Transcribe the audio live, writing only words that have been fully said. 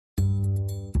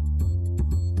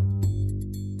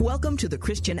Welcome to the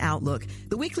Christian Outlook,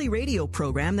 the weekly radio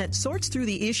program that sorts through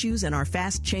the issues in our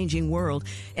fast-changing world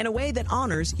in a way that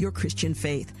honors your Christian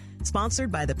faith.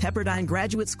 Sponsored by the Pepperdine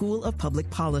Graduate School of Public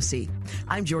Policy.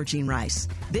 I'm Georgene Rice.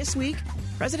 This week,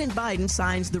 President Biden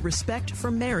signs the Respect for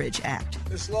Marriage Act.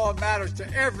 This law matters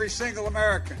to every single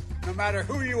American, no matter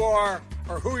who you are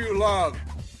or who you love.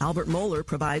 Albert Mohler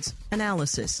provides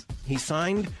analysis. He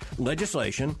signed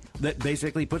legislation that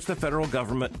basically puts the federal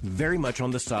government very much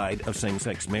on the side of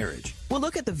same-sex marriage. We'll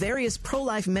look at the various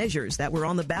pro-life measures that were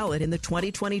on the ballot in the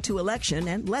 2022 election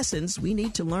and lessons we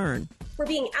need to learn. We're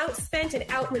being outspent and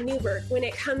outmaneuvered when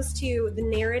it comes to the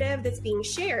narrative that's being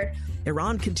shared.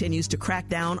 Iran continues to crack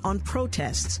down on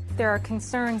protests. There are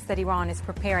concerns that Iran is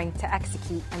preparing to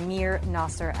execute Amir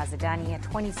Nasser Azadani, a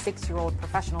 26-year-old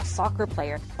professional soccer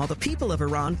player. While the people of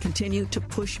Iran continue to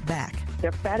push back.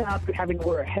 They're fed up having to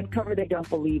wear a head cover they don't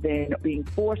believe in, being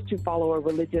forced to follow a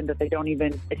religion that they don't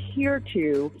even adhere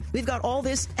to. We've got all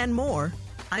this and more.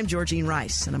 I'm Georgene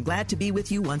Rice, and I'm glad to be with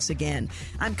you once again.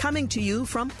 I'm coming to you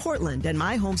from Portland and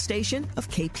my home station of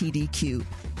KPDQ.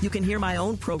 You can hear my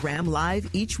own program live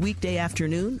each weekday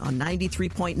afternoon on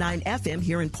 93.9 FM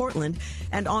here in Portland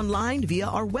and online via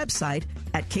our website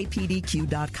at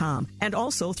kpdq.com and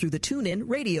also through the TuneIn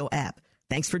radio app.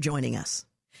 Thanks for joining us.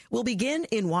 We'll begin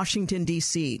in Washington,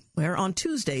 D.C., where on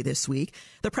Tuesday this week,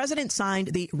 the president signed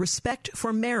the Respect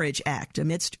for Marriage Act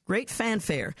amidst great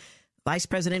fanfare. Vice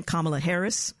President Kamala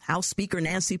Harris, House Speaker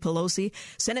Nancy Pelosi,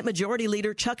 Senate Majority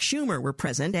Leader Chuck Schumer were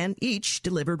present and each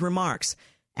delivered remarks,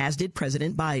 as did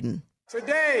President Biden.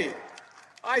 Today,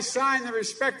 I sign the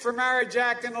Respect for Marriage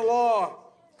Act into law.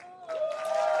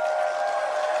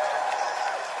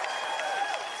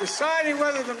 Deciding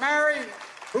whether to marry,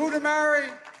 who to marry,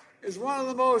 is one of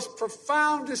the most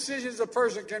profound decisions a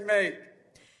person can make.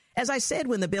 As I said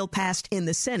when the bill passed in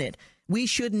the Senate, we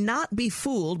should not be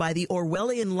fooled by the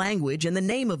Orwellian language in the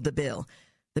name of the bill.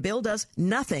 The bill does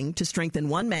nothing to strengthen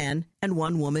one man and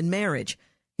one woman marriage.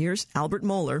 Here's Albert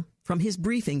Mohler from his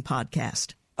briefing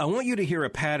podcast. I want you to hear a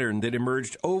pattern that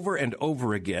emerged over and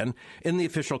over again in the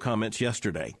official comments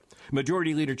yesterday.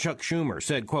 Majority Leader Chuck Schumer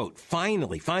said, quote,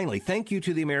 finally, thank you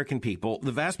to the American people,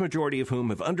 the vast majority of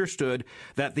whom have understood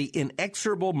that the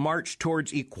inexorable march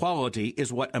towards equality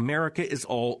is what America is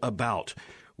all about.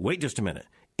 Wait just a minute.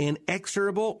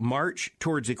 Inexorable march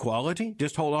towards equality?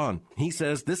 Just hold on. He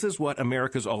says this is what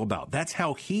America's all about. That's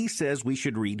how he says we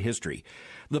should read history.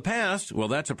 The past, well,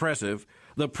 that's oppressive.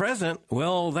 The present,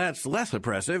 well, that's less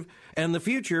oppressive. And the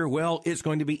future, well, it's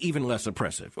going to be even less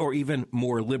oppressive or even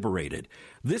more liberated.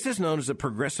 This is known as a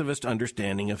progressivist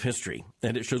understanding of history.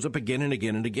 And it shows up again and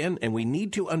again and again. And we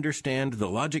need to understand the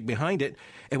logic behind it.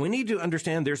 And we need to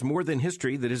understand there's more than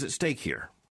history that is at stake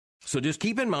here. So just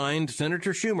keep in mind,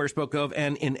 Senator Schumer spoke of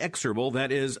an inexorable,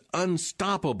 that is,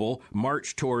 unstoppable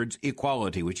march towards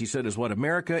equality, which he said is what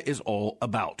America is all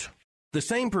about. The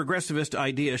same progressivist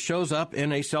idea shows up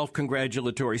in a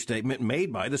self-congratulatory statement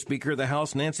made by the Speaker of the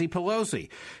House, Nancy Pelosi.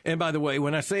 And by the way,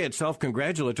 when I say it's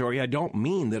self-congratulatory, I don't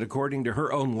mean that according to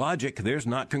her own logic, there's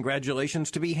not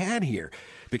congratulations to be had here,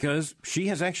 because she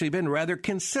has actually been rather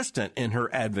consistent in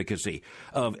her advocacy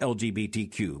of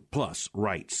LGBTQ plus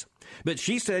rights. But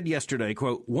she said yesterday,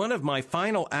 quote, one of my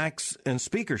final acts in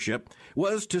speakership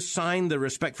was to sign the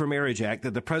Respect for Marriage Act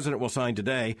that the president will sign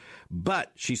today.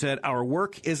 But, she said, our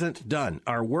work isn't done.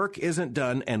 Our work isn't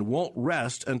done and won't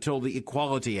rest until the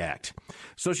Equality Act.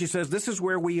 So she says this is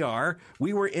where we are.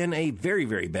 We were in a very,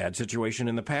 very bad situation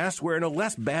in the past. We're in a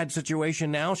less bad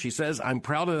situation now. She says, I'm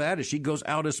proud of that as she goes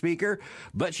out as speaker.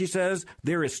 But she says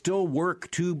there is still work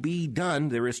to be done.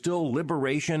 There is still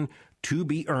liberation to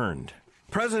be earned.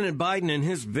 President Biden, in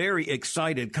his very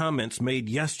excited comments made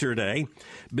yesterday,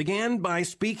 began by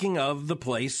speaking of the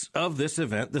place of this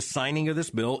event, the signing of this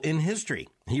bill, in history.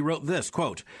 He wrote this,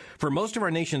 quote, for most of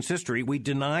our nation's history, we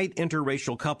denied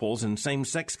interracial couples and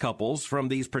same-sex couples from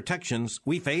these protections.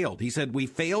 We failed. He said we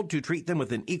failed to treat them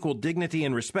with an equal dignity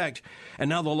and respect, and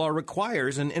now the law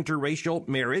requires an interracial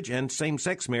marriage and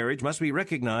same-sex marriage must be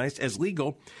recognized as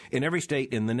legal in every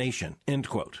state in the nation, end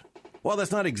quote. Well,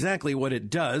 that's not exactly what it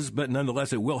does, but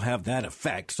nonetheless, it will have that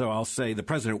effect. So I'll say the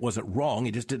president wasn't wrong.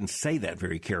 He just didn't say that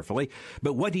very carefully.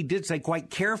 But what he did say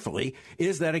quite carefully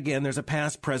is that, again, there's a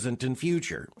past, present, and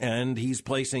future. And he's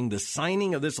placing the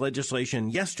signing of this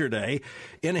legislation yesterday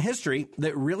in a history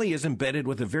that really is embedded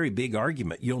with a very big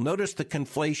argument. You'll notice the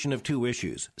conflation of two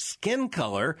issues. Skin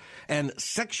color and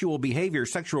sexual behavior,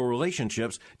 sexual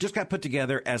relationships just got put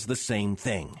together as the same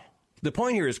thing. The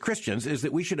point here as Christians is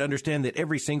that we should understand that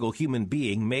every single human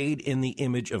being made in the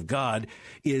image of God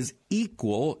is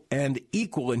equal in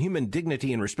human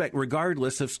dignity and respect,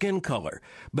 regardless of skin color.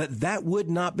 But that would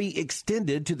not be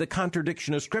extended to the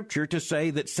contradiction of Scripture to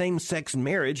say that same-sex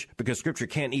marriage, because Scripture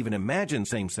can't even imagine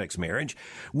same-sex marriage,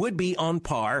 would be on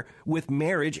par with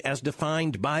marriage as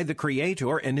defined by the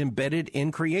Creator and embedded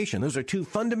in creation. Those are two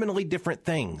fundamentally different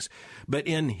things. But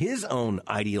in his own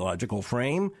ideological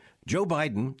frame, Joe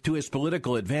Biden, to his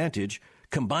political advantage,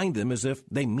 combined them as if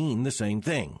they mean the same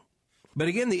thing. But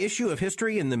again, the issue of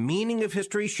history and the meaning of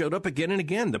history showed up again and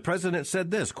again. The president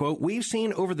said this, quote, "We've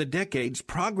seen over the decades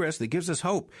progress that gives us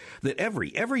hope that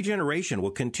every generation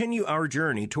will continue our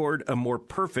journey toward a more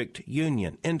perfect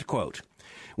union," end quote.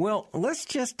 Well, let's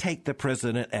just take the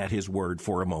president at his word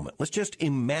for a moment. Let's just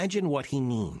imagine what he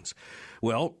means.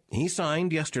 Well, he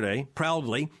signed yesterday,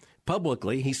 proudly,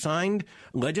 publicly, he signed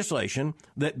legislation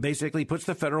that basically puts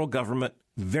the federal government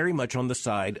very much on the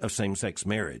side of same-sex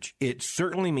marriage. It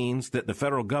certainly means that the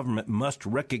federal government must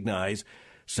recognize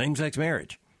same-sex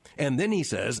marriage. And then he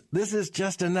says, this is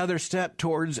just another step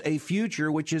towards a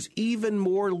future which is even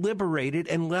more liberated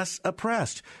and less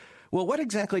oppressed. Well, what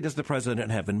exactly does the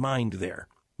president have in mind there?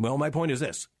 Well, my point is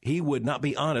this. He would not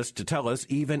be honest to tell us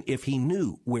even if he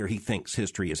knew where he thinks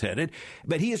history is headed.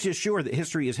 But he is just sure that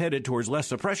history is headed towards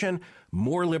less oppression,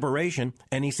 more liberation,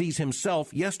 and he sees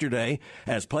himself yesterday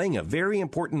as playing a very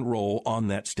important role on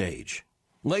that stage.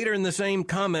 Later in the same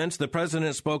comments, the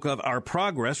president spoke of our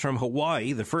progress from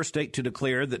Hawaii, the first state to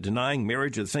declare that denying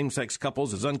marriage of same-sex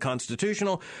couples is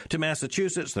unconstitutional, to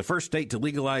Massachusetts, the first state to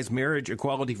legalize marriage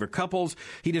equality for couples.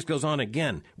 He just goes on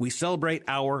again. We celebrate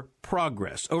our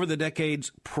progress. Over the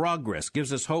decades, progress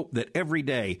gives us hope that every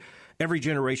day, every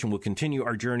generation will continue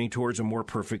our journey towards a more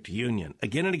perfect union.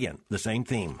 Again and again, the same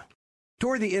theme.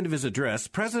 Toward the end of his address,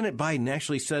 President Biden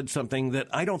actually said something that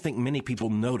I don't think many people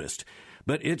noticed,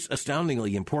 but it's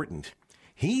astoundingly important.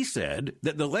 He said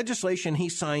that the legislation he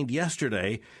signed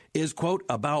yesterday is, quote,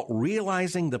 about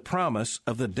realizing the promise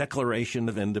of the Declaration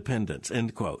of Independence,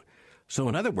 end quote. So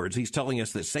in other words, he's telling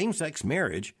us that same-sex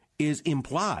marriage is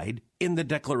implied in the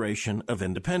Declaration of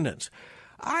Independence.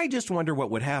 I just wonder what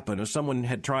would happen if someone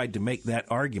had tried to make that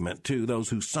argument to those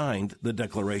who signed the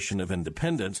Declaration of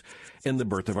Independence in the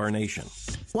birth of our nation.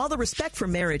 While the Respect for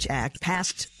Marriage Act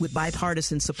passed with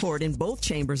bipartisan support in both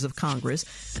chambers of Congress,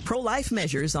 pro-life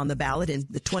measures on the ballot in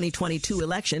the 2022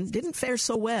 election didn't fare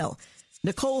so well.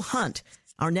 Nicole Hunt,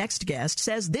 our next guest,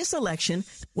 says this election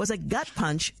was a gut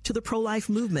punch to the pro-life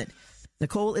movement.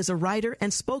 Nicole is a writer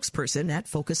and spokesperson at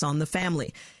Focus on the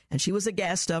Family, and she was a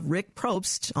guest of Rick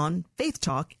Probst on Faith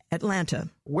Talk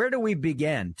Atlanta. Where do we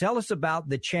begin? Tell us about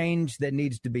the change that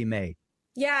needs to be made.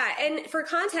 Yeah, and for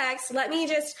context, let me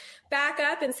just back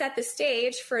up and set the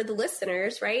stage for the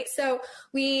listeners, right? So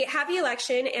we have the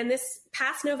election, and this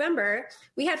past November,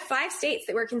 we had 5 states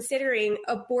that were considering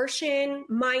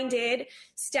abortion-minded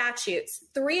statutes.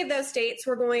 3 of those states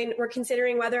were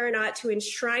considering whether or not to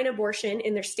enshrine abortion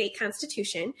in their state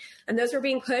constitution, and those were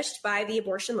being pushed by the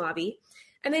abortion lobby.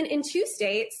 And then in 2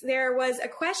 states, there was a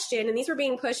question, and these were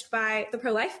being pushed by the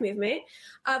pro-life movement,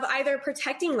 of either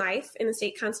protecting life in the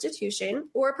state constitution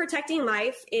or protecting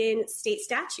life in state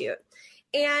statute.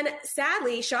 And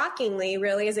sadly, shockingly,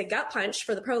 really, as a gut punch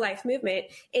for the pro-life movement,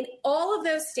 in all of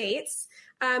those states,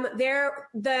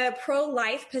 the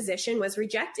pro-life position was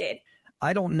rejected.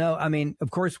 I don't know. I mean,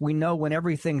 of course, we know when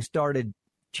everything started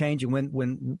changing,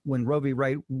 when Roe v.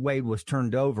 Wade was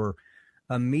turned over,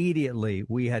 immediately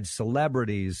we had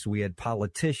celebrities, we had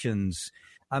politicians.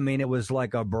 I mean, it was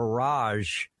like a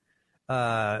barrage,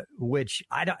 which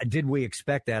did we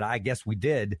expect that? I guess we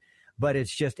did. But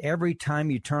it's just every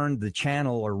time you turned the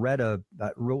channel or read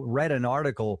an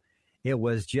article, it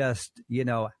was just,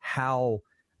 how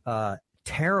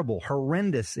terrible,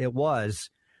 horrendous it was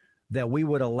that we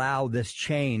would allow this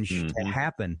change to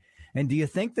happen. And do you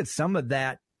think that some of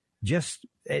that just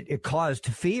it caused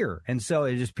fear, and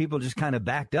so people just kind of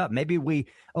backed up? Maybe we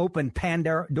opened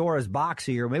Pandora's box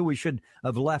here. Maybe we should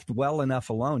have left well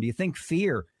enough alone. Do you think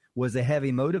fear was a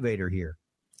heavy motivator here?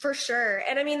 For sure.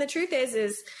 And I mean, the truth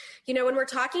is, when we're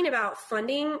talking about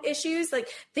funding issues like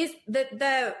this,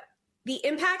 the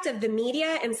impact of the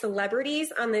media and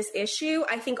celebrities on this issue,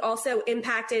 I think also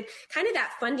impacted kind of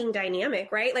that funding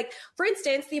dynamic, right? Like, for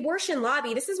instance, the abortion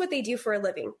lobby, this is what they do for a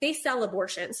living. They sell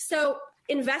abortions. So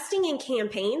investing in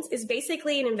campaigns is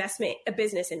basically an investment, a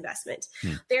business investment.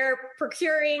 They're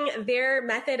procuring their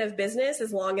method of business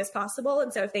as long as possible.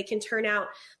 And so if they can turn out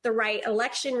the right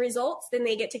election results, then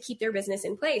they get to keep their business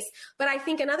in place. But I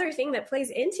think another thing that plays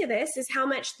into this is how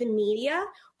much the media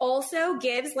also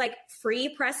gives like free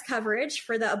press coverage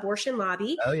for the abortion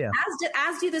lobby,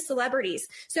 as do the celebrities.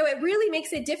 So it really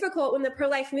makes it difficult when the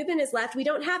pro-life movement is left. We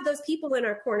don't have those people in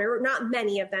our corner, not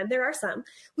many of them. There are some.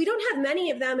 We don't have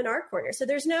many of them in our corner. So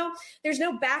there's no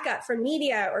backup from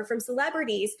media or from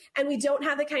celebrities, and we don't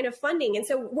have the kind of funding. And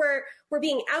so we're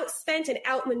being outspent and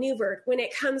outmaneuvered when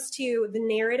it comes to the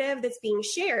narrative that's being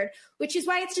shared, which is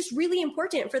why it's just really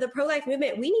important for the pro-life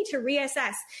movement. We need to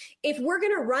reassess. If we're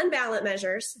going to run ballot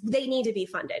measures, they need to be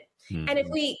funded. Mm-hmm. And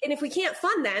if we can't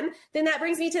fund them, then that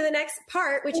brings me to the next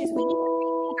part, which is we need to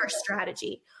rethink our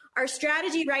strategy. Our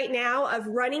strategy right now of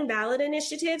running ballot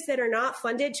initiatives that are not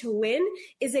funded to win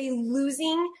is a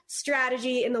losing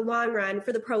strategy in the long run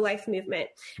for the pro-life movement.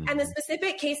 Mm-hmm. And the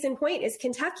specific case in point is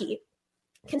Kentucky.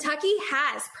 Kentucky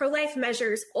has pro-life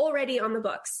measures already on the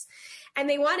books. And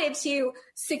they wanted to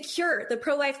secure the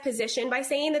pro-life position by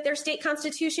saying that their state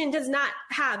constitution does not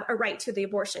have a right to the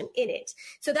abortion in it.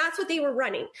 So that's what they were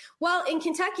running. Well, in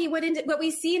Kentucky, what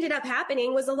we see ended up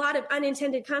happening was a lot of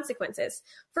unintended consequences.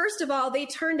 First of all, they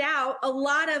turned out a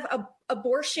lot of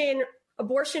abortion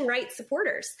rights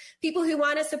supporters. People who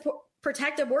want to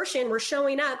protect abortion were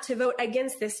showing up to vote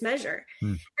against this measure.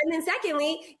 And then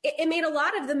secondly, it made a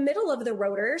lot of the middle of the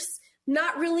voters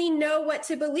not really know what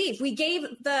to believe. We gave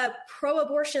the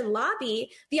pro-abortion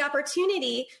lobby the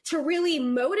opportunity to really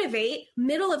motivate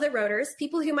middle of the voters,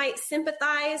 people who might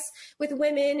sympathize with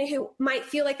women, who might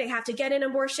feel like they have to get an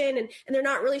abortion and they're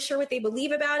not really sure what they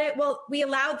believe about it. Well, we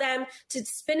allowed them to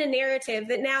spin a narrative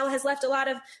that now has left a lot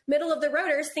of middle of the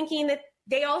voters thinking that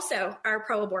they also are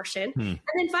pro-abortion. And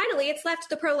then finally, it's left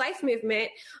the pro-life movement,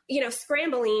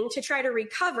 scrambling to try to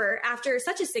recover after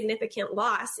such a significant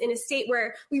loss in a state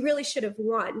where we really should have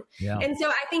won. Yeah. And so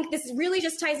I think this really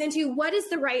just ties into what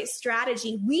is the right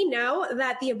strategy. We know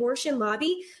that the abortion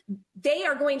lobby, they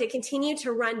are going to continue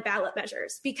to run ballot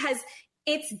measures because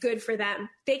it's good for them.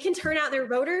 They can turn out their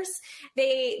voters.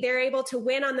 They're able to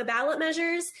win on the ballot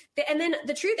measures. And then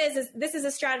the truth is this is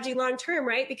a strategy long term,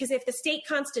 right? Because if the state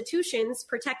constitutions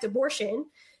protect abortion,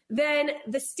 then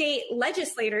the state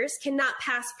legislators cannot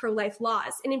pass pro-life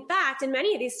laws. And in fact, in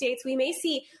many of these states, we may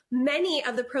see many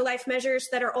of the pro-life measures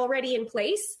that are already in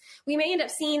place. We may end up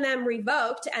seeing them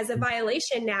revoked as a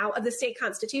violation now of the state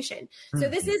constitution. So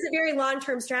this is a very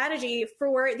long-term strategy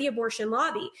for the abortion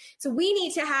lobby. So we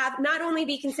need to not only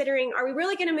be considering, are we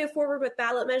really going to move forward with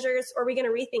ballot measures, or are we going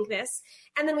to rethink this?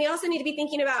 And then we also need to be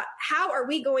thinking about how are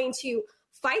we going to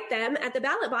fight them at the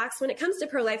ballot box when it comes to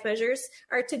pro-life measures,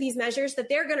 or to these measures that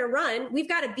they're going to run. We've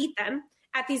got to beat them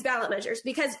at these ballot measures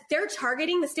because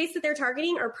the states that they're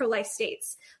targeting are pro-life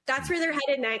states. That's where they're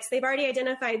headed next. They've already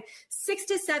identified 6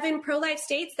 to 7 pro-life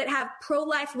states that have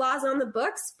pro-life laws on the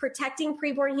books protecting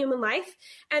preborn human life.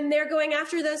 And they're going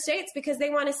after those states because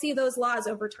they want to see those laws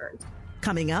overturned.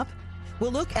 Coming up,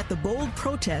 we'll look at the bold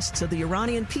protests of the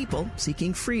Iranian people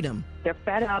seeking freedom. They're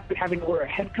fed up having to wear a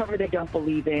head cover they don't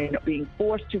believe in, being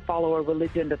forced to follow a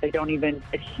religion that they don't even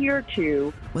adhere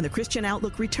to. When the Christian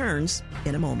Outlook returns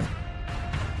in a moment.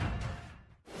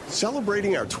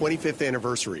 Celebrating our 25th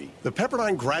anniversary, the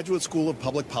Pepperdine Graduate School of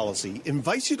Public Policy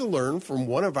invites you to learn from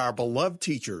one of our beloved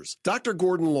teachers, Dr.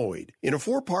 Gordon Lloyd, in a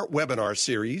 4-part webinar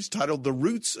series titled The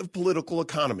Roots of Political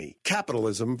Economy,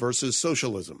 Capitalism versus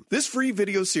Socialism. This free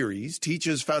video series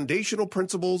teaches foundational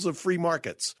principles of free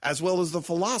markets, as well as the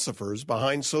philosophers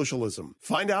behind socialism.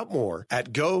 Find out more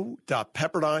at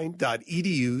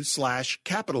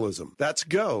go.pepperdine.edu/capitalism. That's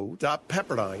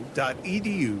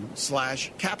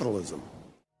go.pepperdine.edu/capitalism.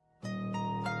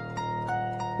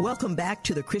 Welcome back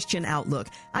to the Christian Outlook.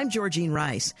 I'm Georgene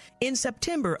Rice. In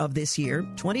September of this year,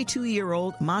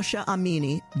 22-year-old Mahsa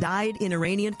Amini died in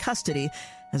Iranian custody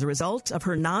as a result of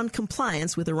her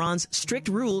non-compliance with Iran's strict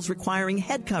rules requiring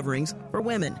head coverings for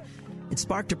women. It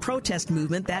sparked a protest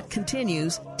movement that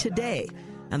continues today,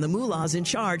 and the mullahs in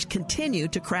charge continue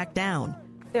to crack down.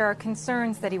 There are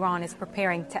concerns that Iran is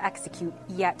preparing to execute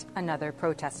yet another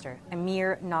protester,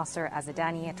 Amir Nasser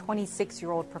Azadani, a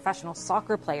 26-year-old professional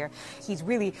soccer player. He's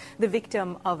really the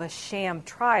victim of a sham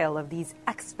trial of these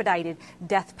expedited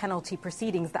death penalty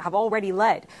proceedings that have already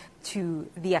led to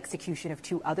the execution of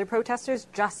 2 other protesters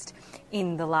just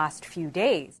in the last few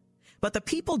days. But the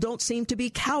people don't seem to be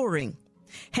cowering.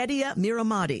 Hedia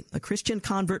Mirahmadi, a Christian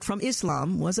convert from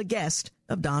Islam, was a guest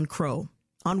of Don Kroah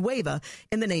on Weva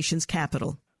in the nation's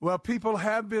capital. Well, people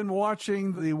have been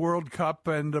watching the World Cup,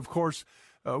 and of course,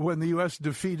 when the U.S.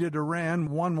 defeated Iran,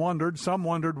 some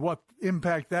wondered what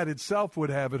impact that itself would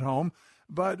have at home.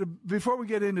 But before we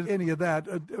get into any of that,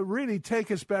 really take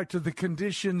us back to the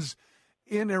conditions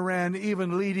in Iran,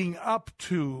 even leading up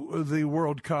to the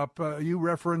World Cup. You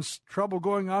referenced trouble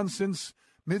going on since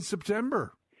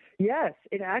mid-September. Yes,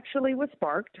 it actually was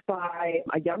sparked by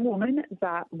a young woman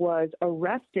that was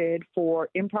arrested for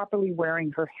improperly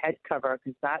wearing her head cover,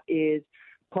 because that is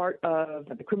part of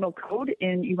the criminal code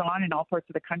in Iran and all parts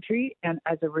of the country. And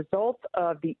as a result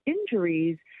of the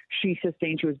injuries she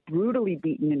sustained, she was brutally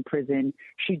beaten in prison.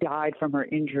 She died from her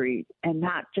injuries. And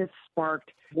that just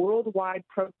sparked worldwide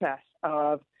protests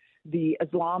of the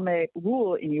Islamic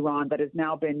rule in Iran that has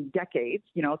now been decades,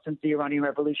 since the Iranian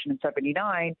Revolution in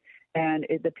 79. And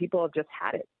the people have just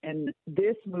had it. And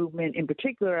this movement in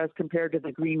particular, as compared to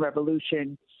the Green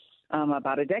Revolution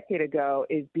about a decade ago,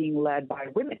 is being led by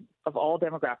women of all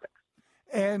demographics.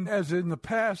 And as in the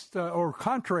past, or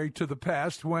contrary to the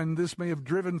past, when this may have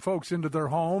driven folks into their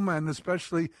home, and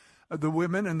especially the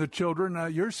women and the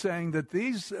children, you're saying that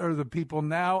these are the people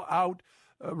now out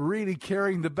really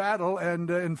carrying the battle. And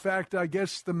in fact, I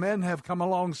guess the men have come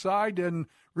alongside and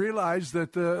realized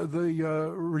that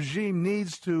the regime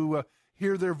needs to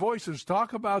hear their voices.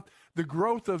 Talk about the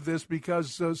growth of this,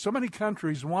 because so many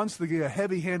countries, once the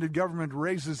heavy-handed government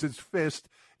raises its fist,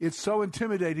 it's so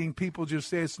intimidating, people just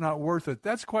say it's not worth it.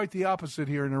 That's quite the opposite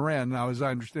here in Iran now, as I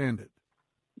understand it.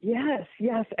 Yes.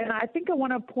 And I think I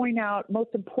want to point out,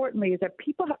 most importantly, is that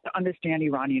people have to understand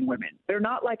Iranian women. They're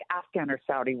not like Afghan or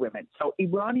Saudi women. So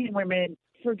Iranian women,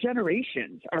 for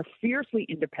generations, are fiercely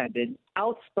independent,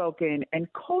 outspoken, and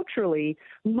culturally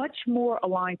much more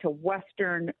aligned to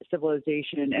Western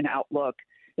civilization and outlook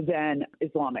than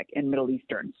Islamic and Middle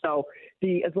Eastern. So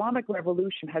the Islamic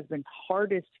Revolution has been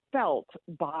hardest felt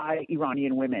by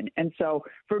Iranian women. And so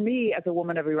for me, as a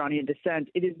woman of Iranian descent,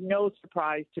 it is no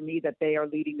surprise to me that they are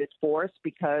leading this force,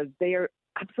 because they are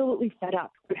absolutely fed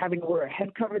up with having to wear a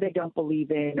head cover they don't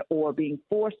believe in, or being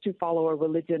forced to follow a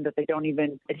religion that they don't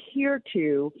even adhere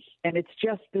to. And it's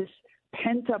just this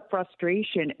pent-up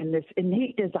frustration and this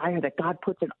innate desire that God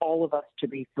puts in all of us to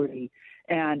be free.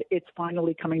 And it's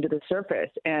finally coming to the surface.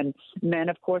 And men,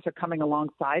 of course, are coming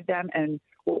alongside them. And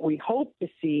what we hope to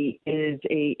see is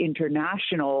a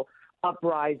international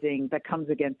uprising that comes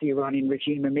against the Iranian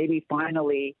regime. And maybe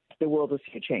finally the world will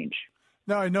see a change.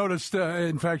 Now, I noticed,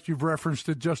 in fact, you've referenced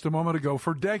it just a moment ago.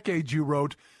 For decades, you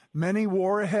wrote, many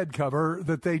wore a head cover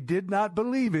that they did not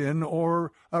believe in,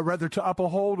 or rather to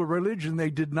uphold a religion they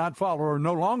did not follow or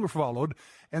no longer followed.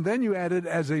 And then you added,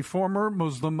 as a former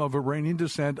Muslim of Iranian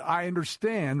descent, I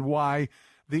understand why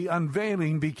the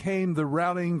unveiling became the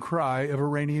rallying cry of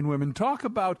Iranian women. Talk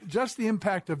about just the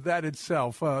impact of that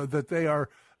itself, that they are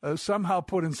somehow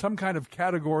put in some kind of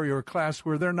category or class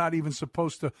where they're not even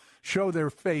supposed to show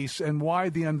their face, and why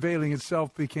the unveiling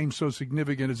itself became so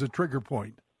significant as a trigger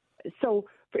point. So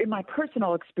in my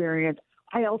personal experience,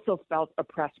 I also felt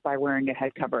oppressed by wearing a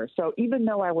head cover. So even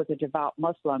though I was a devout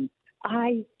Muslim,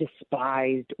 I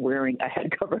despised wearing a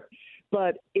head cover.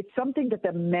 But it's something that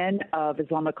the men of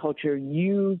Islamic culture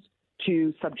use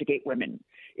to subjugate women.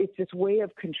 It's this way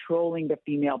of controlling the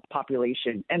female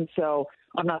population. And so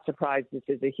I'm not surprised this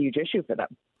is a huge issue for them.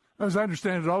 As I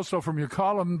understand it also from your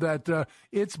column, that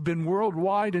it's been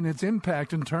worldwide in its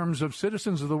impact in terms of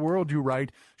citizens of the world, you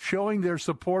write, showing their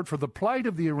support for the plight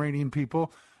of the Iranian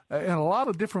people in a lot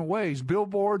of different ways,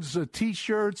 billboards,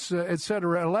 T-shirts, et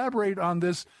cetera. Elaborate on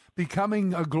this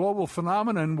becoming a global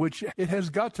phenomenon, which it has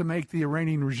got to make the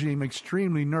Iranian regime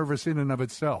extremely nervous in and of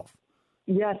itself.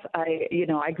 Yes,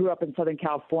 I grew up in Southern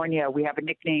California. We have a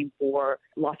nickname for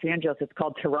Los Angeles. It's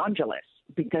called Tehrangeles,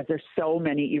 because there's so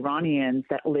many Iranians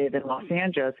that live in Los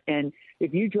Angeles. And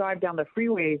if you drive down the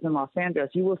freeways in Los Angeles,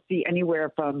 you will see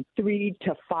anywhere from 3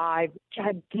 to 5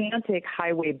 gigantic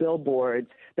highway billboards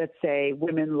that say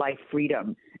women, life,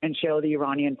 freedom, and show the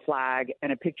Iranian flag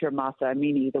and a picture of Mahsa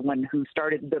Amini, the one who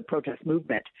started the protest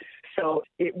movement. So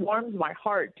it warms my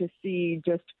heart to see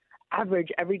just average,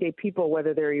 everyday people,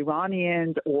 whether they're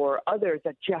Iranians or others,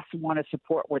 that just want to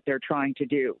support what they're trying to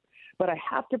do. But I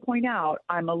have to point out,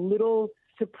 I'm a little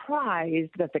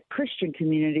surprised that the Christian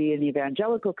community and the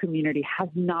evangelical community has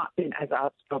not been as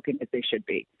outspoken as they should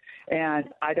be. And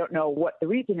I don't know what the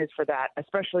reason is for that,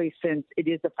 especially since it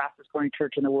is the fastest growing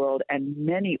church in the world, and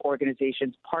many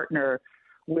organizations partner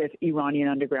with Iranian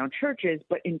underground churches.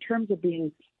 But in terms of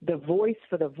being the voice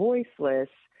for the voiceless,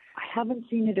 I haven't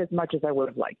seen it as much as I would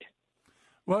have liked.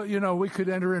 Well, we could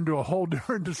enter into a whole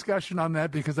different discussion on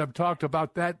that, because I've talked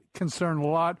about that concern a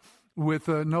lot with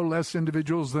no less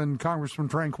individuals than Congressman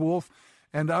Frank Wolf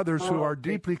and others who are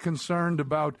deeply concerned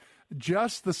about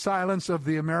just the silence of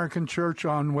the American church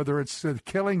on whether it's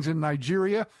killings in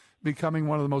Nigeria, becoming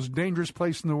one of the most dangerous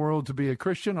places in the world to be a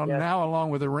Christian, now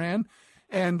along with Iran.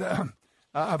 And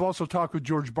I've also talked with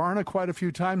George Barna quite a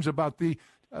few times about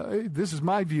this is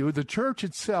my view, the church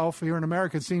itself here in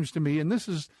America, it seems to me, and this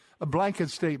is a blanket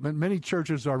statement. Many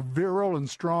churches are virile and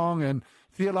strong and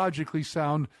theologically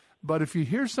sound. But if you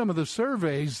hear some of the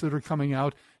surveys that are coming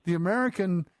out, the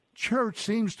American church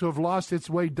seems to have lost its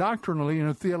way doctrinally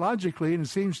and theologically, and it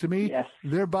seems to me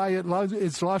thereby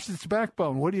it's lost its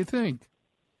backbone. What do you think?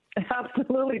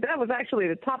 Absolutely. That was actually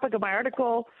the topic of my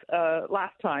article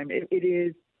last time. It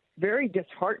is very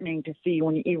disheartening to see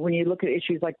when you look at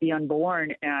issues like the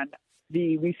unborn and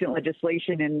the recent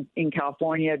legislation in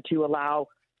California to allow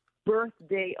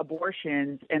birthday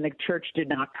abortions, and the church did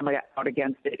not come out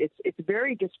against it. It's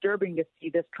very disturbing to see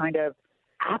this kind of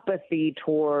apathy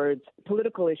towards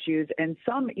political issues, and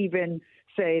some even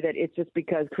say that it's just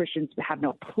because Christians have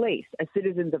no place. As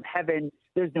citizens of heaven,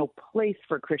 there's no place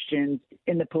for Christians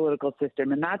in the political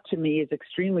system, and that to me is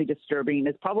extremely disturbing.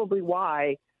 It's probably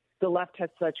why the left has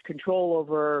such control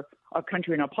over our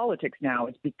country and our politics now.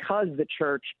 It's because the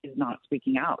church is not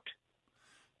speaking out.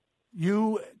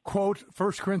 You quote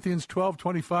 1 Corinthians 12,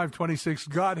 25, 26,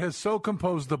 God has so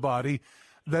composed the body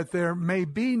that there may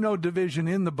be no division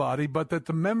in the body, but that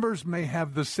the members may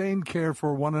have the same care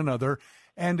for one another.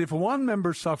 And if one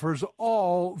member suffers,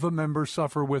 all the members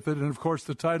suffer with it. And, of course,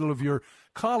 the title of your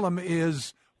column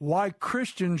is Why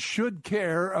Christians Should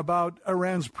Care About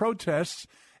Iran's Protests.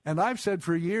 And I've said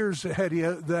for years,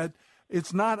 Hedia, that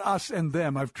it's not us and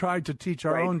them. I've tried to teach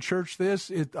our own church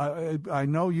this. I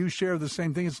know you share the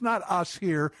same thing. It's not us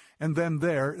here and them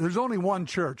there. There's only one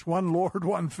church, one Lord,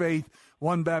 one faith,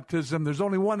 one baptism. There's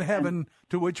only one heaven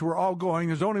to which we're all going.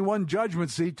 There's only one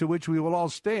judgment seat to which we will all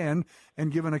stand and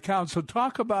give an account. So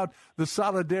talk about the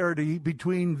solidarity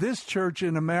between this church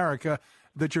in America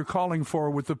that you're calling for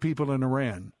with the people in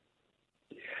Iran.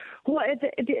 Well,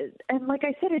 and like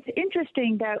I said, it's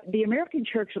interesting that the American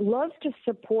church loves to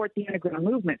support the underground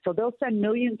movement. So they'll send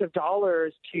millions of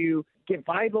dollars to give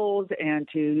Bibles and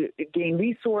to gain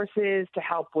resources to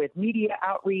help with media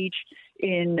outreach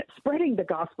in spreading the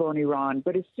gospel in Iran.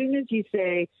 But as soon as you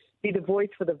say, be the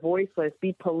voice for the voiceless,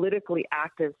 be politically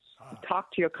active,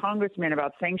 talk to your congressman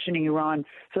about sanctioning Iran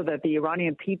so that the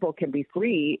Iranian people can be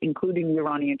free, including the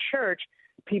Iranian church,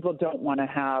 people don't want to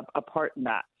have a part in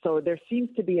that. So there seems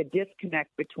to be a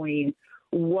disconnect between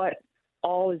what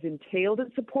all is entailed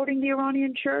in supporting the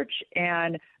Iranian church,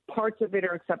 and parts of it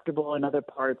are acceptable and other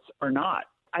parts are not.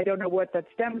 I don't know what that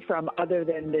stems from other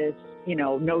than this,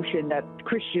 notion that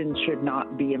Christians should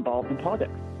not be involved in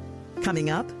politics. Coming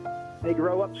up, they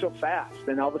grow up so fast,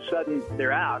 and all of a sudden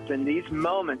they're out. And these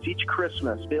moments, each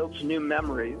Christmas, builds new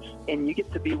memories, and you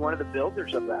get to be one of the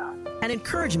builders of that. An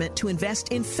encouragement to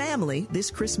invest in family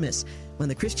this Christmas when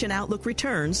the Christian Outlook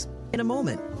returns in a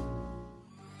moment.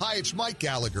 Hi, it's Mike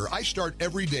Gallagher. I start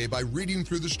every day by reading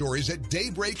through the stories at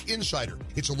Daybreak Insider.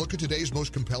 It's a look at today's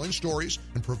most compelling stories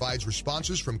and provides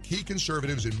responses from key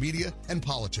conservatives in media and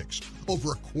politics. Over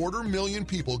 250,000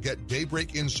 people get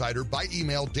Daybreak Insider by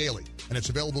email daily, and it's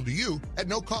available to you at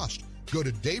no cost. Go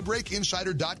to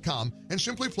daybreakinsider.com and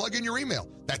simply plug in your email.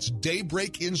 That's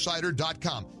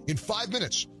daybreakinsider.com. In 5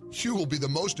 minutes, you will be the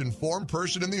most informed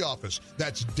person in the office.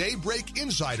 That's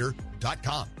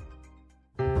daybreakinsider.com.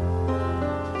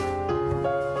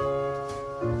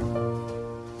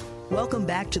 Welcome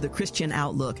back to the Christian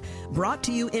Outlook, brought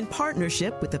to you in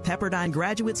partnership with the Pepperdine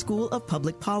Graduate School of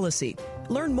Public Policy.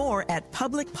 Learn more at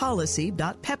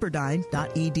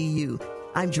publicpolicy.pepperdine.edu.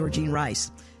 I'm Georgene Rice.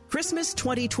 Christmas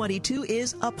 2022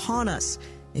 is upon us.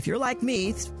 If you're like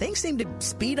me, things seem to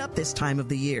speed up this time of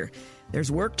the year.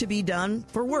 There's work to be done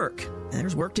for work.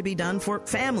 There's work to be done for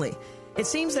family. It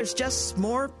seems there's just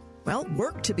more,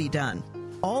 work to be done,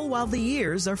 all while the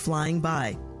years are flying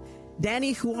by.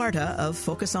 Danny Huerta of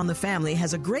Focus on the Family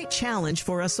has a great challenge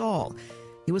for us all.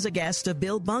 He was a guest of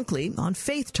Bill Bunkley on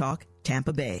Faith Talk,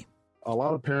 Tampa Bay. A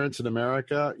lot of parents in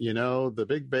America, the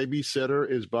big babysitter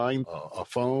is buying a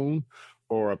phone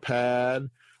or a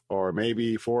pad or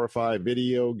maybe 4 or 5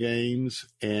 video games.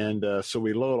 And so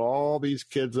we load all these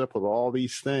kids up with all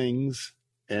these things,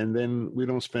 and then we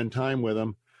don't spend time with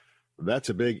them. That's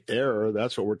a big error.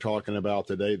 That's what we're talking about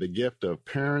today, the gift of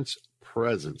parents'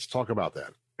 presence. Talk about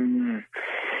that.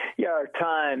 Yeah, our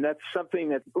time, that's something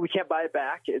that we can't buy it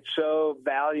back. It's so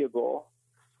valuable.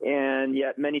 And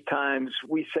yet many times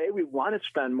we say we want to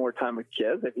spend more time with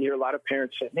kids. I hear a lot of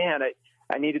parents say, man,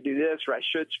 I need to do this, or I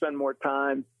should spend more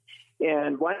time.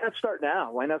 And why not start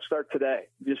now? Why not start today?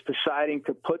 Just deciding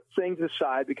to put things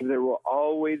aside, because there will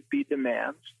always be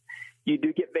demands. You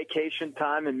do get vacation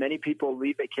time, and many people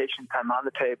leave vacation time on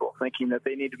the table thinking that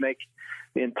they need to make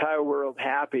the entire world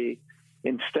happy,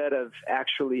 instead of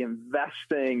actually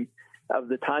investing of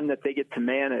the time that they get to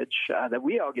manage, that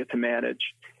we all get to manage,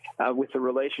 with the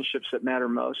relationships that matter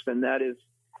most. And that is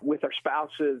with our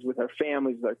spouses, with our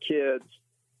families, with our kids,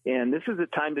 And this is the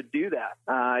time to do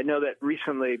that. I know that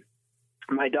recently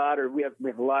my daughter, we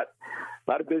have a lot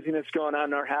of busyness going on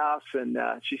in our house. And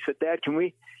she said, Dad, can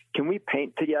we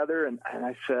paint together? And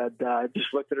I said, I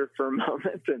just looked at her for a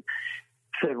moment and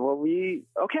said, well,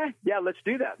 okay, yeah, let's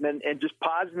do that. And just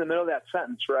pause in the middle of that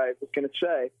sentence, right? I was going to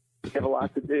say, we have a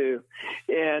lot to do.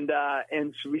 And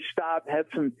so we stopped, had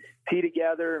some tea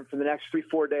together. And for the next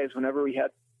 3-4 days, whenever we had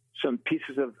some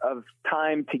pieces of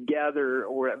time together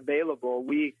or available,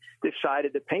 we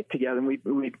decided to paint together. And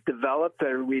we developed,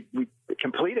 or we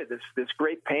completed this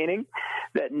great painting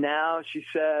that now she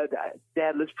said,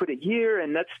 Dad, let's put it here.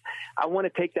 And I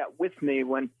want to take that with me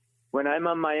when I'm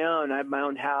on my own, I have my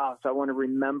own house, I want to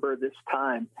remember this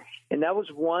time. And that was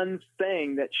one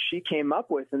thing that she came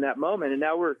up with in that moment. And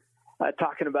now we're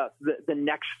talking about the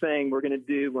next thing we're going to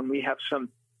do when we have some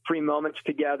free moments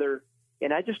together.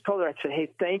 And I just told her, I said,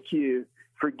 hey, thank you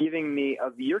for giving me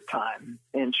of your time.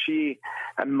 And she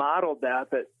modeled that,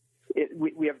 but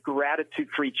we have gratitude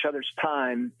for each other's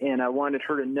time. And I wanted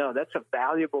her to know that's a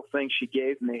valuable thing she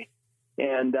gave me.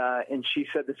 And she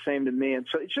said the same to me. And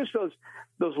so it's just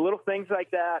those little things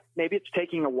like that. Maybe it's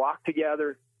taking a walk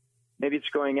together. Maybe it's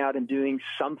going out and doing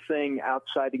something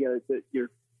outside together that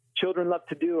your children love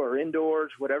to do, or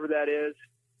indoors, whatever that is.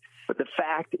 But the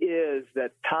fact is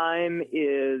that time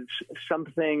is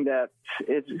something that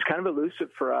is kind of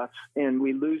elusive for us, and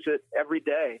we lose it every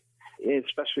day,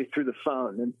 especially through the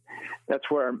phone. And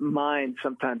that's where our minds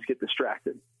sometimes get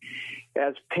distracted.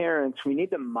 As parents, we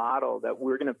need to model that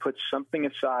we're going to put something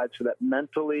aside so that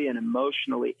mentally and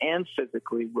emotionally and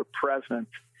physically we're present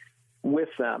with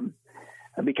them,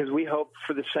 because we hope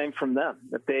for the same from them,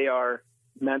 that they are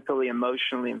mentally,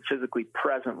 emotionally, and physically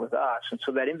present with us. And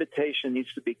so that invitation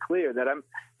needs to be clear that I'm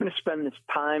going to spend this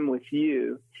time with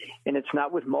you, and it's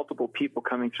not with multiple people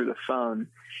coming through the phone.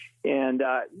 And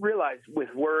realize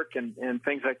with work and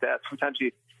things like that, sometimes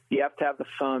you have to have the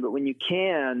phone, but when you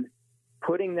can,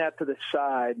 putting that to the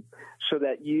side so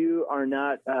that you are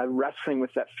not wrestling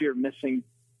with that fear of missing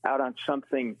out on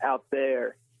something out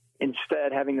there,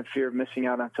 instead having the fear of missing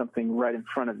out on something right in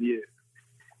front of you.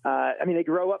 They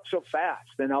grow up so fast,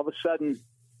 and all of a sudden,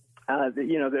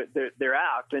 they're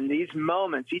out. And these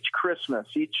moments, each Christmas,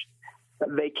 each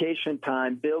vacation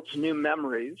time builds new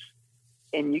memories,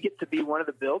 and you get to be one of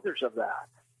the builders of that.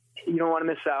 You don't want to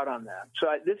miss out on that. So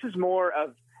this is more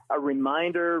of a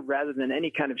reminder rather than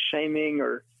any kind of shaming,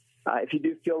 or if you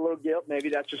do feel a little guilt, maybe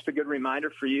that's just a good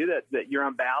reminder for you that you're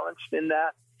unbalanced in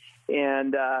that.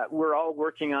 And we're all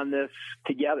working on this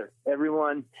together.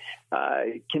 Everyone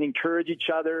can encourage each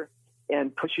other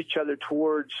and push each other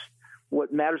towards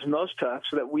what matters most to us,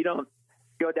 so that we don't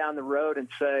go down the road and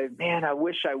say, man, I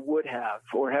wish I would have,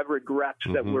 or have regrets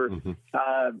that we're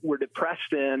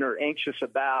depressed in or anxious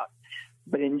about.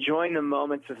 But enjoying the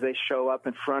moments as they show up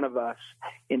in front of us,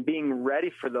 and being ready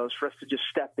for those, for us to just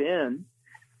step in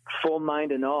full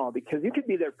mind and all, because you could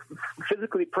be there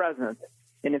physically present,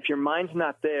 and if your mind's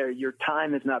not there, your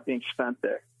time is not being spent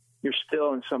there. You're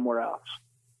still in somewhere else.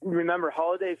 Remember,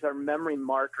 holidays are memory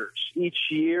markers. Each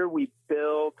year we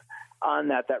build on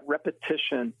that. That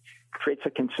repetition creates a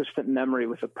consistent memory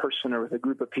with a person or with a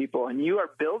group of people, and you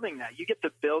are building that. You get to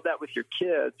build that with your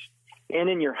kids and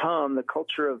in your home, the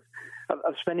culture of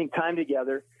spending time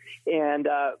together. And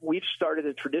we've started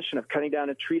a tradition of cutting down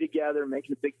a tree together,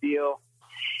 making a big deal.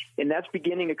 And that's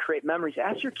beginning to create memories.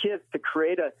 Ask your kids to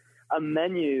create a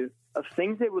menu of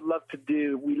things they would love to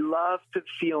do. We love to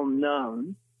feel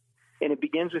known. And it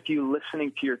begins with you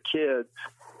listening to your kids.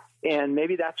 And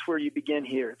maybe that's where you begin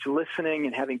here. It's listening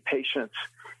and having patience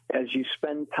as you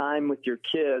spend time with your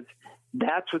kids.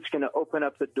 That's what's going to open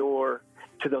up the door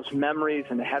to those memories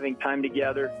and to having time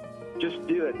together. Just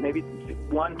do it. Maybe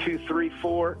 1, 2, 3,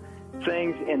 4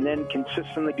 things, and then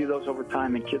consistently do those over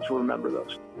time, and kids will remember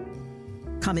those.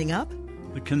 Coming up,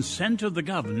 the consent of the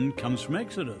governed comes from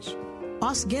Exodus.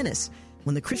 Os Guinness,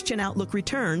 when the Christian Outlook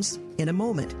returns in a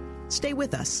moment. Stay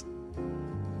with us.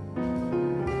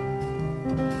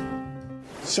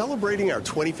 Celebrating our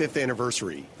 25th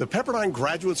anniversary, the Pepperdine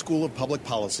Graduate School of Public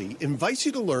Policy invites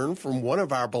you to learn from one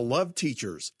of our beloved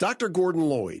teachers, Dr. Gordon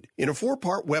Lloyd, in a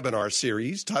 4-part webinar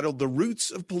series titled The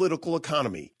Roots of Political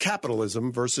Economy,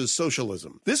 Capitalism versus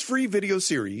Socialism. This free video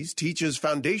series teaches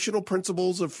foundational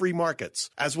principles of free markets,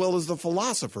 as well as the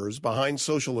philosophers behind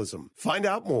socialism. Find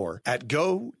out more at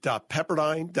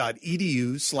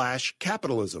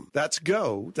go.pepperdine.edu/capitalism. That's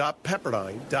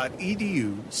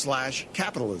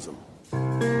go.pepperdine.edu/capitalism.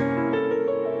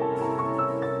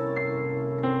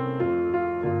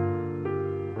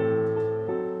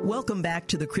 Welcome back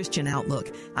to the Christian Outlook.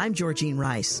 I'm Georgene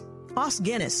Rice. Os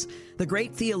Guinness, the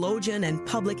great theologian and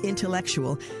public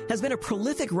intellectual, has been a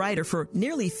prolific writer for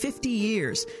nearly 50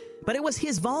 years. But it was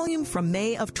his volume from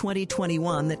May of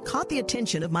 2021 that caught the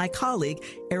attention of my colleague,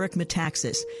 Eric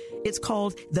Metaxas. It's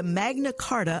called The Magna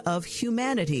Carta of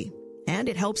Humanity, and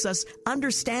it helps us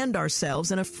understand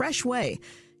ourselves in a fresh way.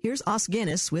 Here's Os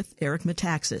Guinness with Eric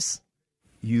Metaxas.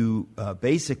 You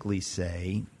basically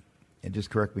say, and just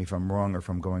correct me if I'm wrong or if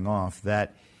I'm going off,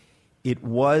 that it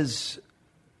was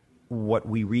what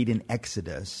we read in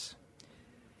Exodus,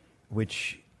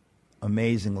 which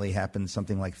amazingly happened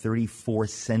something like 34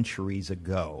 centuries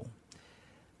ago,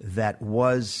 that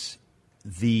was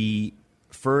the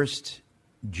first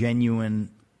genuine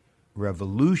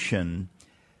revolution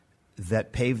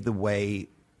that paved the way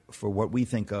for what we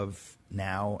think of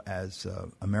now as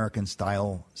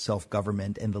American-style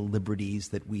self-government and the liberties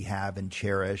that we have and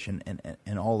cherish and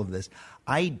all of this.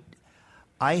 I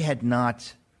had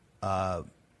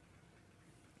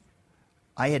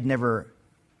never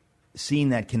seen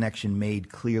that connection made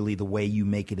clearly the way you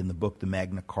make it in the book, The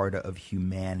Magna Carta of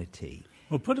Humanity.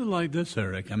 Well, put it like this,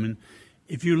 Eric. I mean,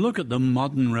 if you look at the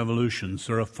modern revolutions,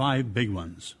 there are 5 big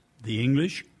ones: the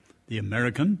English, the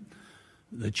American,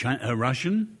 the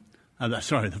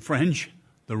French,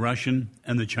 the Russian,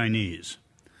 and the Chinese.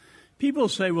 People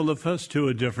say, well, the first 2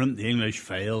 are different. The English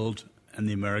failed, and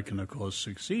the American, of course,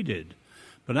 succeeded.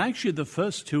 But actually, the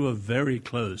first 2 are very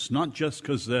close, not just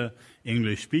because they're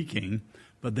English-speaking,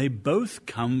 but they both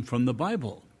come from the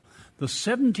Bible. The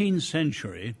 17th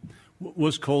century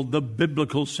was called the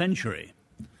biblical century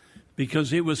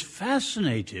because it was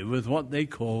fascinated with what they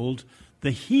called the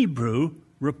Hebrew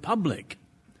Republic.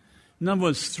 In other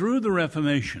words, through the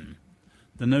Reformation,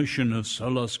 the notion of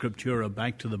sola scriptura,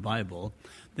 back to the Bible,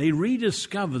 they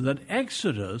rediscovered that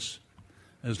Exodus,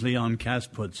 as Leon Kass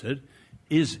puts it,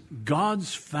 is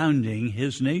God's founding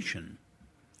his nation.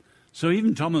 So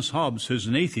even Thomas Hobbes, who's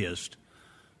an atheist,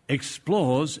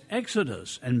 explores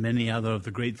Exodus, and many other of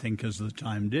the great thinkers of the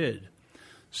time did.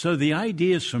 So the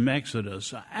ideas from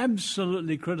Exodus are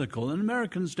absolutely critical, and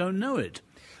Americans don't know it.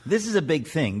 This is a big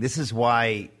thing. This is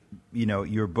why, you know,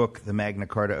 your book, The Magna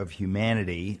Carta of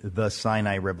Humanity, The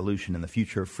Sinai Revolution and the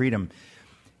Future of Freedom,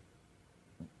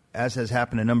 as has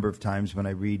happened a number of times when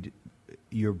I read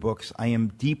your books, I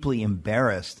am deeply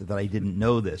embarrassed that I didn't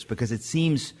know this because it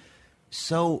seems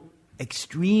so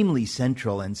extremely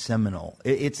central and seminal.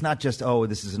 It's not just, oh,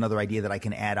 this is another idea that I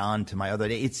can add on to my other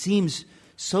idea. It seems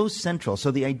so central. So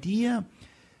the idea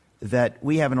that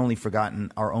we haven't only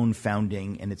forgotten our own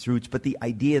founding and its roots, but the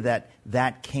idea that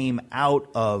that came out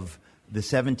of the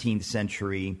 17th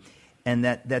century and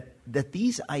that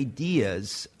these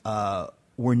ideas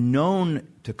were known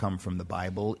to come from the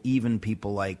Bible. Even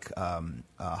people like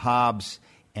Hobbes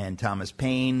and Thomas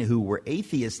Paine, who were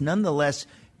atheists, nonetheless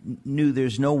knew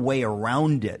there's no way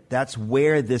around it. That's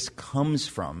where this comes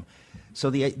from. So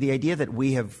the idea that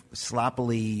we have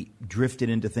sloppily drifted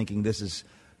into thinking this is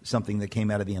something that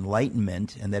came out of the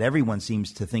Enlightenment and that everyone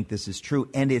seems to think this is true,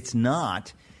 and it's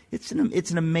not, it's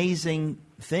an amazing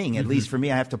thing. At least for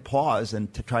me, I have to pause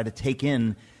and to try to take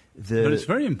in the... But it's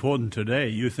very important today.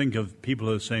 You think of people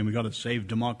who are saying we've got to save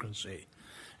democracy.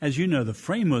 As you know, the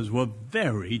framers were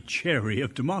very chary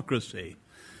of democracy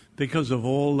because of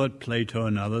all that Plato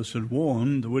and others had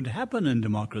warned would happen in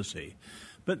democracy.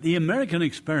 But the American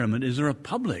experiment is a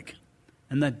republic,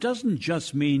 and that doesn't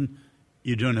just mean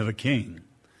you don't have a king.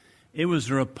 It was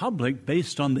a republic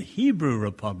based on the Hebrew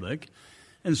republic,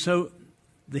 and so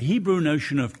the Hebrew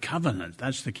notion of covenant,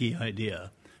 that's the key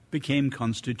idea, became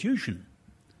constitution.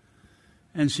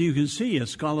 And so you can see,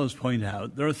 as scholars point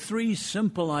out, there are 3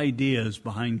 simple ideas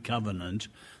behind covenant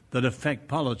that affect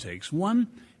politics. One,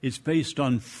 it's based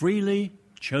on freely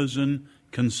chosen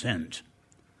consent.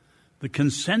 The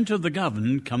consent of the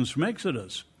governed comes from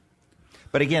Exodus.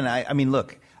 But again, I mean,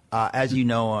 look, as you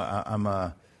know, I'm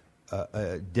a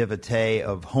devotee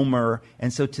of Homer,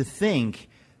 and so to think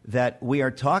that we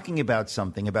are talking about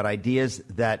something, about ideas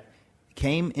that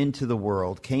came into the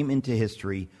world, came into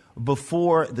history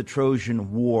before the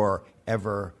Trojan War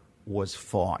ever was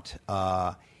fought,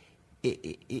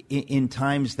 in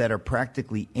times that are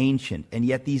practically ancient, and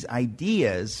yet these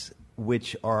ideas,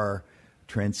 which are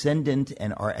transcendent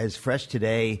and are as fresh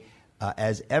today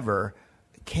as ever,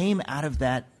 came out of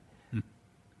that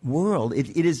world.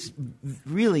 It is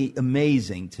really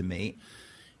amazing to me.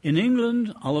 In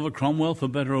England, Oliver Cromwell, for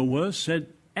better or worse, said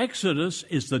Exodus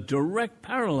is the direct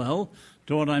parallel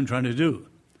to what I'm trying to do.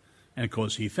 And, of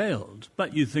course, he failed.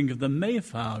 But you think of the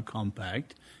Mayflower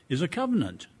Compact is a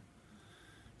covenant.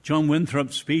 John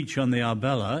Winthrop's speech on the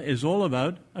Arbella is all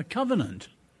about a covenant.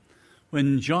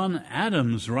 When John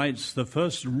Adams writes the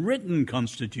first written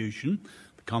constitution,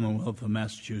 the Commonwealth of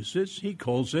Massachusetts, he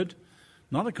calls it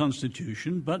not a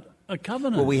constitution, but a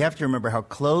covenant. Well, we have to remember how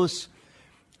close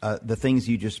the things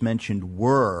you just mentioned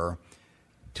were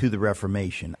to the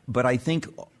Reformation. But I think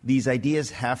these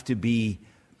ideas have to be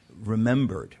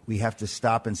remembered. We have to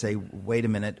stop and say, wait a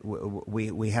minute,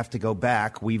 we have to go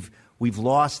back. We've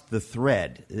lost the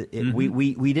thread.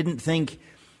 We didn't think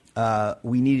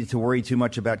we needed to worry too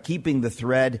much about keeping the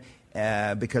thread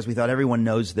because we thought everyone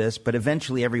knows this, but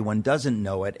eventually everyone doesn't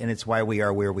know it, and it's why we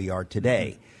are where we are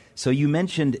today. So you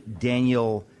mentioned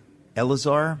Daniel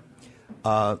Elazar.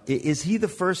 Is he the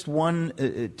first one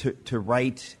to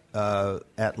write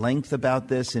at length about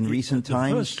this in recent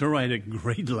times? The first to write at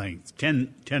great length,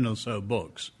 10 or so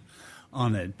books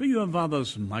on it. But you have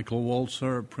others, Michael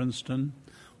Walzer at Princeton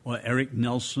or Eric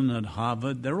Nelson at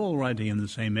Harvard. They're all writing in the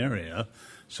same area.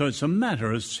 So it's a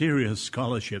matter of serious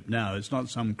scholarship now. It's not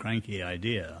some cranky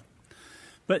idea.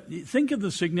 But think of the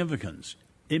significance.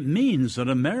 It means that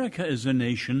America is a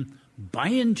nation by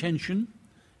intention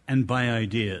and by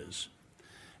ideas.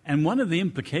 And one of the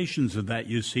implications of that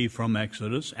you see from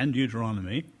Exodus and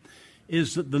Deuteronomy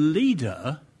is that the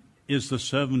leader is the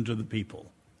servant of the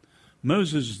people.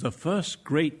 Moses is the first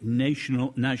great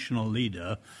national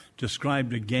leader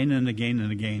described again and again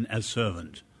and again as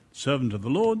servant. Servant of the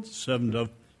Lord, servant of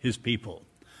his people.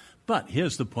 But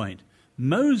here's the point.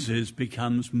 Moses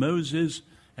becomes,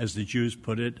 as the Jews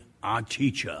put it, our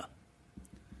teacher.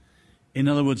 In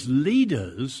other words,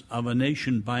 leaders of a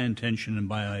nation by intention and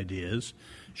by ideas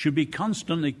should be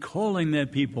constantly calling their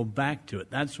people back to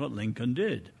it. That's what Lincoln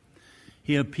did.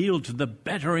 He appealed to the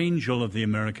better angel of the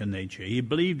American nature. He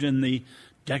believed in the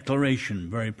Declaration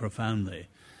very profoundly.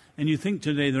 And you think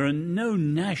today there are no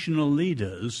national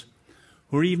leaders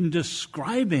who are even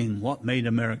describing what made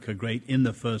America great in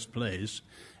the first place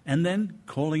and then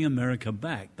calling America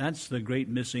back. That's the great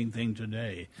missing thing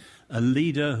today. A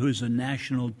leader who's a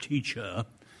national teacher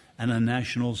and a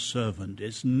national servant.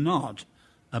 It's not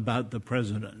about the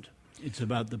president. It's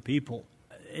about the people.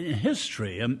 In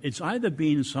history, it's either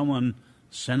been someone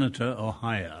senator or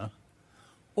higher,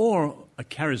 or a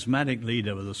charismatic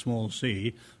leader with a small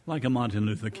c, like a Martin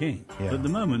Luther King. Yeah. But at the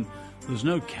moment, there's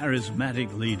no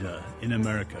charismatic leader in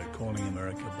America calling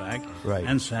America back. Right.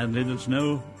 And sadly, there's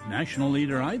no national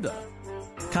leader either.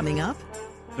 Coming up,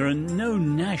 there are no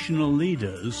national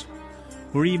leaders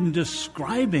who are even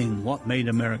describing what made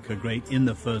America great in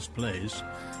the first place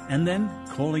and then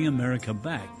calling America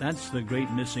back. That's the great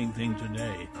missing thing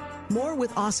today. More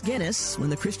with Os Guinness when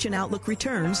the Christian Outlook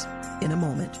returns in a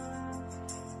moment.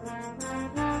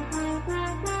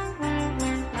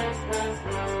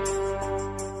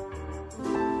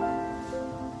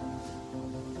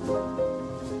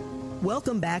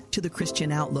 Welcome back to the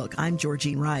Christian Outlook. I'm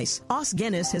Georgine Rice. Os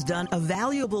Guinness has done a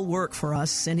valuable work for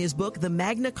us in his book, The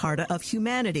Magna Carta of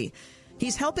Humanity.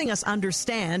 He's helping us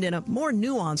understand in a more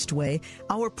nuanced way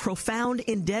our profound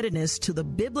indebtedness to the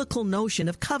biblical notion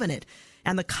of covenant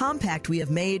and the compact we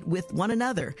have made with one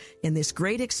another in this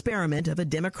great experiment of a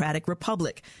democratic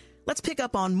republic. Let's pick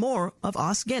up on more of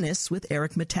Os Guinness with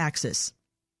Eric Metaxas.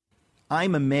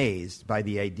 I'm amazed by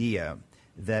the idea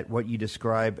that what you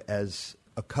describe as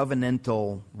a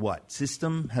covenantal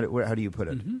system? How do you put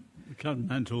it? Mm-hmm. A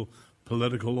covenantal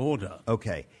political order.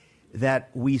 Okay.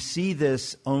 That we see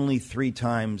this only 3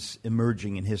 times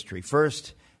emerging in history.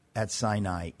 First, at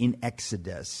Sinai, in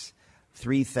Exodus,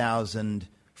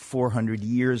 3,400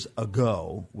 years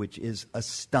ago, which is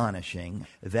astonishing,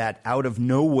 that out of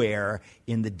nowhere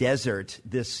in the desert,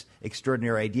 this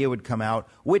extraordinary idea would come out,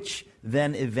 which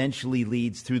then eventually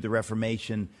leads through the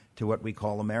Reformation to what we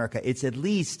call America. It's at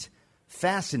least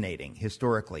fascinating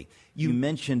historically. You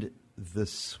mentioned the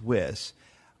Swiss.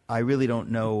 I really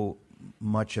don't know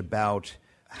much about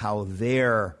how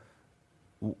their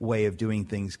way of doing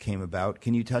things came about.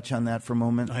 Can you touch on that for a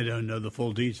moment? I don't know the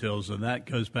full details of that. It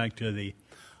goes back to the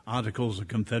Articles of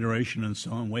Confederation and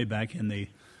so on, way back in the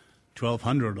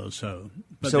 1200 or so.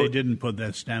 But they didn't put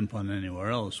their stamp on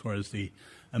anywhere else, whereas the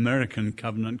American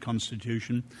Covenant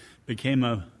Constitution became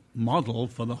a model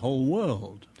for the whole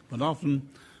world, but often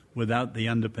without the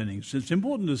underpinnings. It's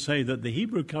important to say that the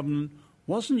Hebrew covenant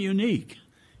wasn't unique.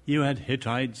 You had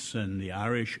Hittites and the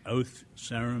Irish oath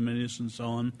ceremonies and so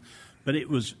on, but it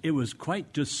was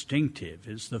quite distinctive.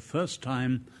 It's the first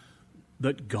time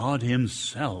that God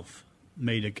himself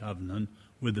made a covenant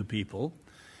with the people.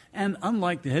 And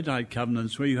unlike the Hittite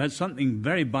covenants, where you had something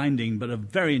very binding but a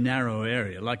very narrow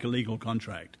area, like a legal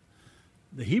contract,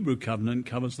 the Hebrew covenant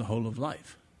covers the whole of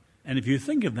life. And if you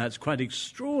think of that, it's quite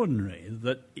extraordinary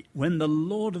that when the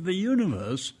Lord of the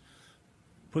universe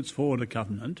puts forward a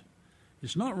covenant,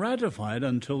 It's not ratified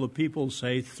until the people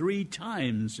say 3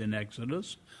 times in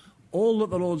Exodus, all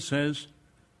that the Lord says,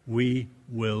 we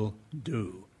will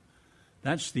do.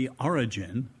 That's the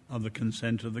origin of the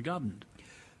consent of the governed.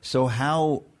 So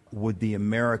how would the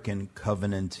American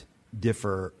covenant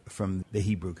differ from the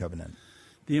Hebrew covenant?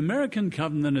 The American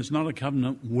covenant is not a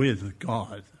covenant with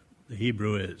God. The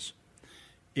Hebrew is.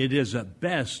 It is at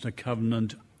best a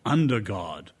covenant under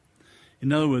God.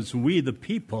 In other words, we the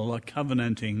people are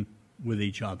covenanting with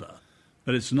each other.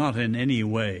 But it's not in any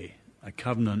way a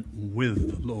covenant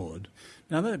with the Lord.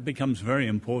 Now that becomes very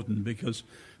important because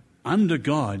under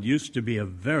God used to be a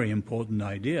very important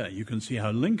idea. You can see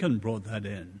how Lincoln brought that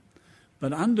in.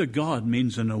 But under God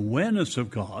means an awareness of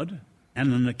God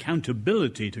and an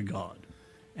accountability to God.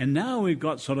 And now we've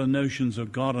got sort of notions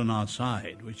of God on our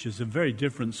side, which is a very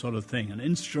different sort of thing, an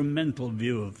instrumental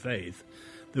view of faith,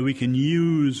 that we can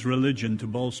use religion to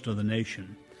bolster the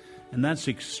nation. And that's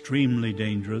extremely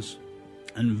dangerous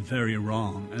and very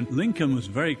wrong. And Lincoln was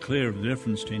very clear of the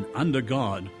difference between under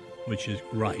God, which is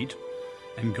right,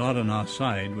 and God on our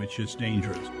side, which is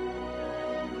dangerous.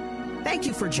 Thank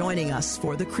you for joining us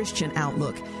for The Christian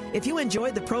Outlook. If you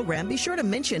enjoyed the program, be sure to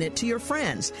mention it to your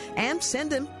friends and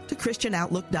send them to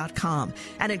ChristianOutlook.com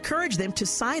and encourage them to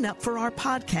sign up for our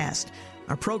podcast.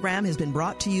 Our program has been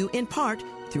brought to you in part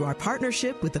through our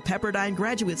partnership with the Pepperdine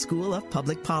Graduate School of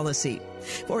Public Policy.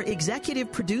 For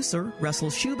executive producer Russell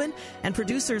Shubin and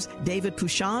producers David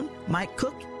Pouchon, Mike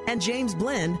Cook, and James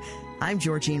Blend, I'm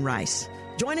Georgene Rice.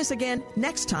 Join us again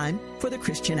next time for The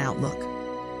Christian Outlook.